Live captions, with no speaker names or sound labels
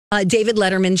David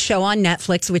Letterman's show on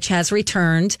Netflix, which has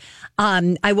returned.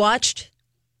 I watched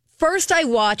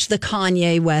the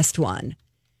Kanye West one.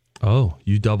 Oh,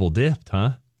 you double dipped,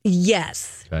 huh?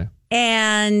 Yes. Okay.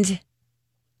 And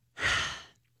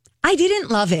I didn't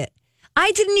love it.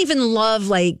 I didn't even love,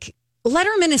 like,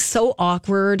 Letterman is so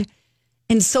awkward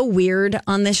and so weird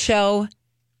on this show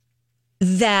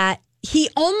that he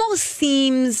almost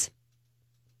seems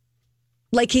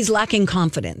like he's lacking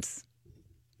confidence.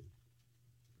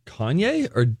 Kanye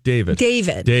or David?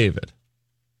 David.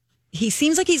 He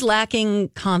seems like he's lacking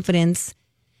confidence.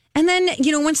 And then,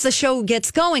 once the show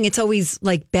gets going, it's always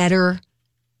like better.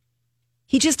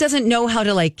 He just doesn't know how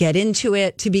to like get into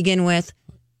it to begin with.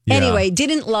 Yeah. Anyway,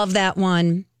 didn't love that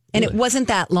one. And It wasn't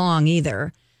that long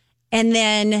either. And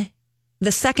then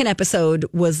the second episode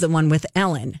was the one with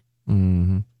Ellen.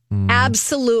 Mm-hmm. Mm-hmm.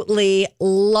 Absolutely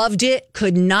loved it.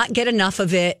 Could not get enough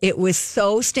of it. It was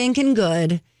so stinking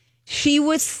good. She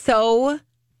was so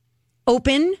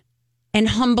open and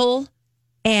humble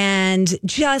and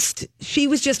she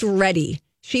was just ready.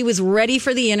 She was ready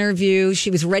for the interview.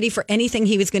 She was ready for anything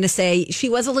he was going to say. She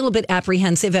was a little bit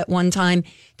apprehensive at one time,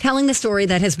 telling the story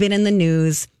that has been in the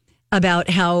news about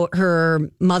how her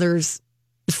mother's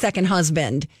second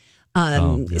husband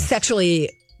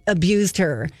sexually abused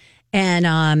her.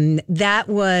 And that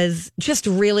was just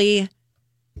really,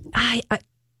 I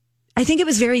think it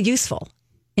was very useful.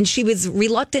 And she was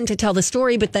reluctant to tell the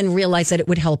story, but then realized that it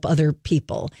would help other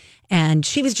people. And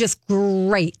she was just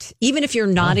great. Even if you're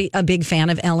not a big fan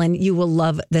of Ellen, you will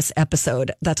love this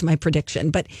episode. That's my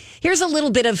prediction. But here's a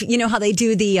little bit of, how they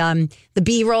do the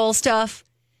B-roll stuff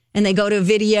and they go to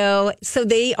video. So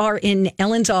they are in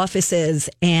Ellen's offices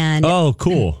and... Oh,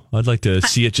 cool. I'd like to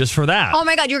see it just for that. Oh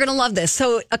my God, you're going to love this.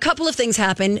 So a couple of things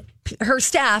happen. Her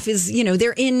staff is,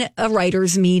 they're in a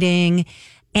writer's meeting.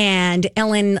 And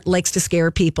Ellen likes to scare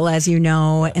people, as you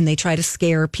know, and they try to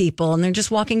scare people. And they're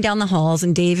just walking down the halls,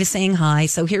 and Dave is saying hi.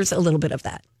 So here's a little bit of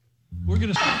that.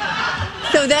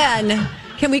 So then,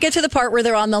 can we get to the part where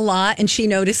they're on the lot, and she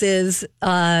notices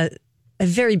a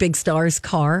very big Star's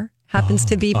car happens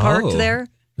to be parked there?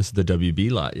 This is the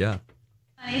WB lot, yeah.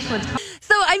 So,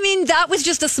 that was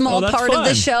just a small part of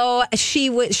the show.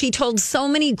 She told so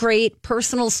many great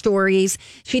personal stories.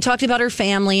 She talked about her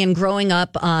family and growing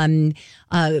up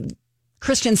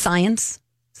Christian scientists.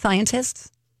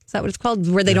 Is that what it's called?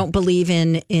 Where they don't believe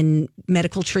in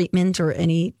medical treatment or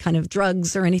any kind of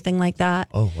drugs or anything like that.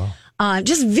 Oh, wow.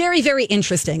 Just very, very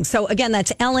interesting. So again,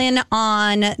 that's Ellen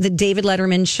on the David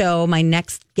Letterman show. My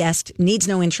next guest needs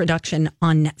no introduction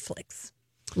on Netflix.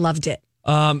 Loved it.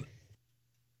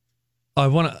 I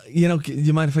want to, do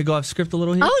you mind if I go off script a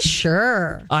little here? Oh,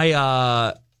 sure.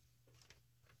 I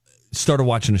started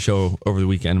watching a show over the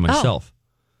weekend myself.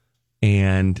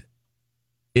 And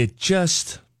it's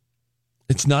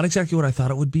not exactly what I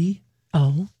thought it would be.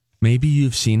 Oh. Maybe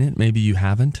you've seen it. Maybe you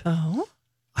haven't. Oh.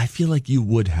 I feel like you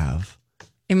would have.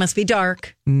 It must be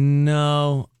dark.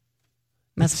 No.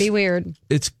 Must be weird.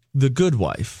 It's The Good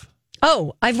Wife.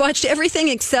 Oh, I've watched everything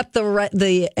except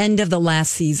the end of the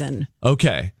last season.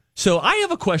 Okay. So I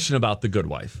have a question about The Good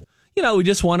Wife. We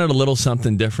just wanted a little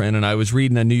something different. And I was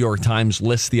reading a New York Times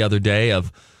list the other day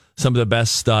of some of the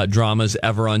best dramas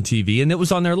ever on TV. And it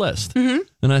was on their list. Mm-hmm.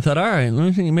 And I thought, all right,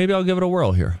 maybe I'll give it a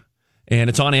whirl here. And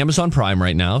it's on Amazon Prime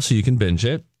right now, so you can binge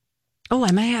it. Oh,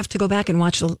 I might have to go back and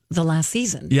watch the last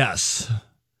season. Yes.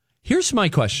 Here's my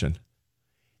question.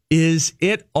 Is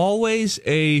it always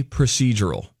a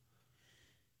procedural?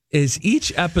 Is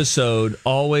each episode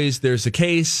always there's a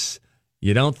case,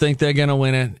 you don't think they're going to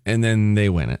win it, and then they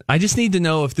win it? I just need to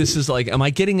know if this is like, am I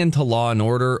getting into Law and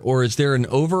Order, or is there an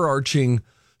overarching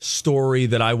story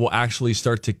that I will actually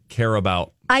start to care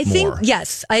about I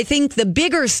think the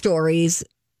bigger stories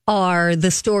are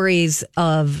the stories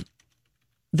of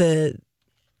the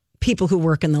people who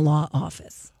work in the law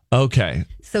office. Okay.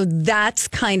 So that's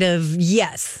kind of,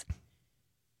 yes.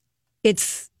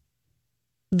 It's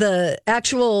the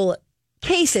actual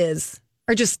cases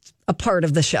are just a part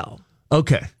of the show.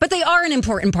 Okay. But they are an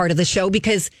important part of the show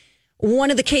because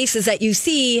one of the cases that you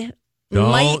see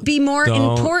might be more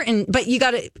important, but you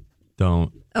got to...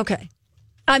 Don't. Okay.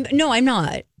 No, I'm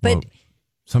not. But well,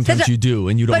 sometimes you do,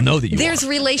 and you don't know that you there's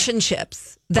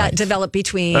relationships that develop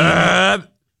between...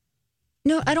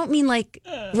 No, I don't mean like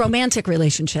romantic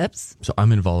relationships. So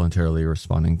I'm involuntarily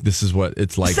responding. This is what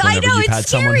it's like so whenever you've had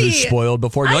someone who's spoiled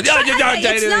before.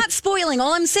 It's not spoiling.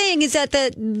 All I'm saying is that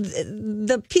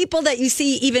the people that you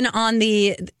see even on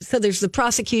so there's the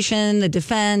prosecution, the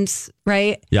defense,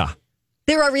 right? Yeah.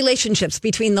 There are relationships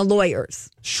between the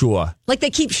lawyers. Sure. Like they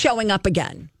keep showing up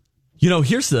again.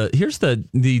 Here's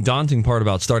the daunting part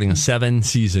about starting a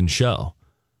 7-season show.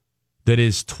 that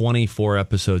is 24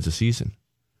 episodes a season.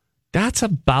 That's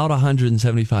about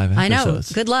 175 episodes. I know.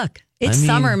 Good luck. It's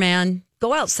summer, man.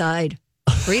 Go outside.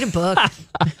 Read a book.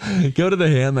 Go to the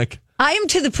hammock. I am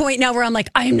to the point now where I'm like,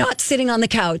 I am not sitting on the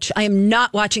couch. I am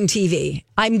not watching TV.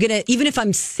 I'm going to, even if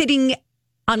I'm sitting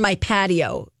on my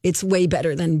patio, it's way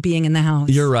better than being in the house.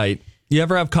 You're right. You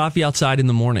ever have coffee outside in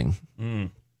the morning?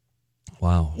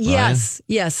 Wow. Yes. Ryan?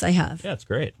 Yes, I have. Yeah, it's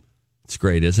great. It's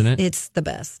great, isn't it? It's the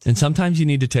best. And sometimes you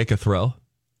need to take a throw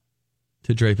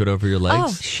to drape it over your legs.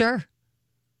 Oh, sure.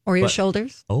 Or your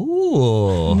shoulders.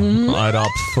 Oh, I'd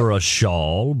opt for a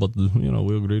shawl, but,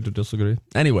 we agree to disagree.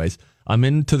 Anyways, I'm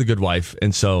into The Good Wife.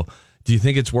 And so do you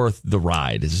think it's worth the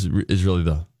ride is really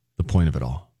the point of it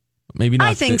all? Maybe not.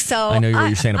 I think so. I know what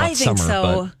you're saying about summer,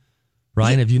 but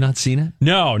Ryan, have you not seen it?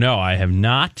 No, I have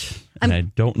not. And I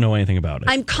don't know anything about it.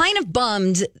 I'm kind of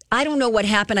bummed. I don't know what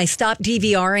happened. I stopped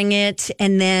DVRing it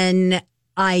and then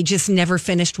I just never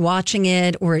finished watching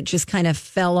it, or it just kind of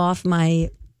fell off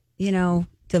my,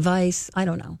 device. I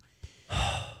don't know.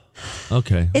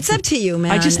 Okay. It's up to you,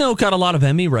 man. I just know it got a lot of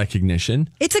Emmy recognition.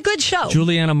 It's a good show.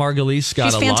 Juliana Margulies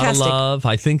got She's fantastic. lot of love.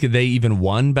 I think they even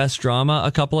won Best Drama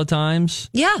a couple of times.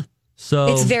 Yeah. So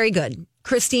it's very good.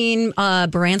 Christine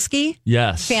Baranski.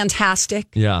 Yes. Fantastic.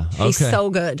 Yeah. Okay. She's so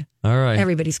good. All right.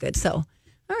 Everybody's good. So,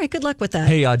 all right. Good luck with that.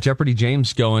 Hey, Jeopardy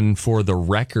James going for the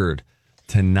record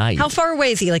tonight. How far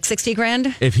away is he? Like 60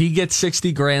 grand? If he gets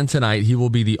 60 grand tonight, he will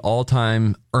be the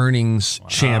all-time earnings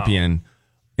champion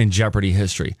in Jeopardy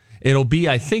history. It'll be,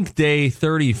 I think, day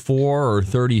 34 or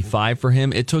 35 for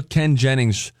him. It took Ken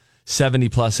Jennings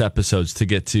 70-plus episodes to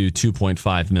get to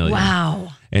 2.5 million.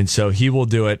 Wow. And so he will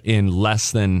do it in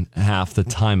less than half the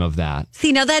time of that.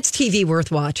 See, now that's TV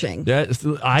worth watching.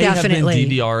 I have been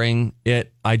DVRing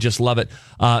it. I just love it.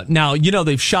 Now,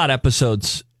 they've shot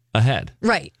episodes ahead.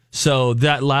 Right. So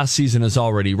that last season is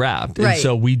already wrapped. Right. And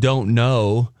so we don't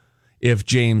know if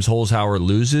James Holzhauer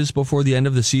loses before the end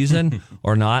of the season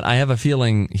or not. I have a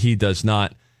feeling he does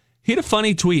not. He had a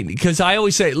funny tweet because I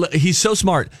always say he's so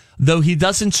smart, though he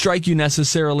doesn't strike you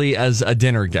necessarily as a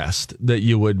dinner guest that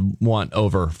you would want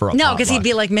over for a No, because he'd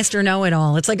be like Mr.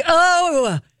 Know-It-All. It's like,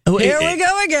 here we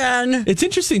go again. It's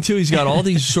interesting, too. He's got all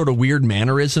these sort of weird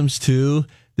mannerisms, too.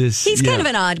 He's kind of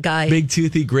an odd guy. Big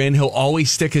toothy grin. He'll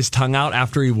always stick his tongue out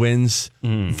after he wins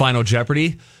Final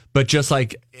Jeopardy. But just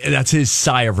like, that's his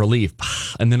sigh of relief.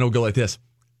 And then he'll go like this.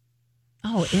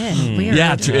 Oh, weird.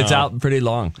 Yeah, it's out pretty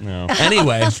long. No.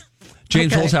 Anyway,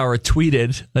 James Holzhauer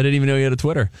tweeted, I didn't even know he had a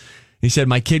Twitter. He said,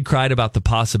 my kid cried about the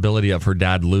possibility of her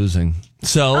dad losing.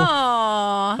 So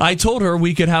I told her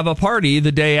we could have a party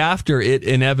the day after it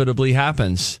inevitably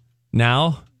happens.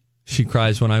 Now she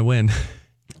cries when I win.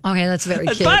 Okay, that's very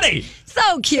cute. Funny.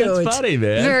 So cute. It's funny,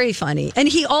 man. Very funny. And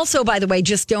he also, by the way,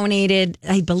 just donated,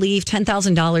 I believe,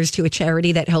 $10,000 to a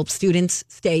charity that helps students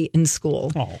stay in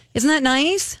school. Oh. Isn't that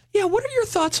nice? Yeah, what are your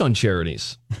thoughts on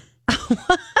charities?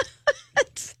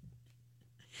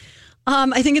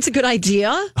 I think it's a good idea.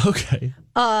 Okay.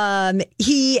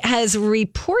 He has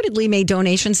reportedly made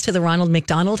donations to the Ronald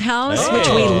McDonald House, which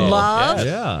we love,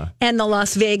 yeah. and the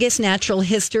Las Vegas Natural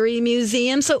History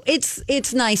Museum. So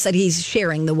it's nice that he's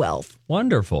sharing the wealth.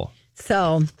 Wonderful.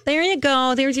 So there you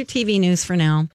go. There's your TV news for now.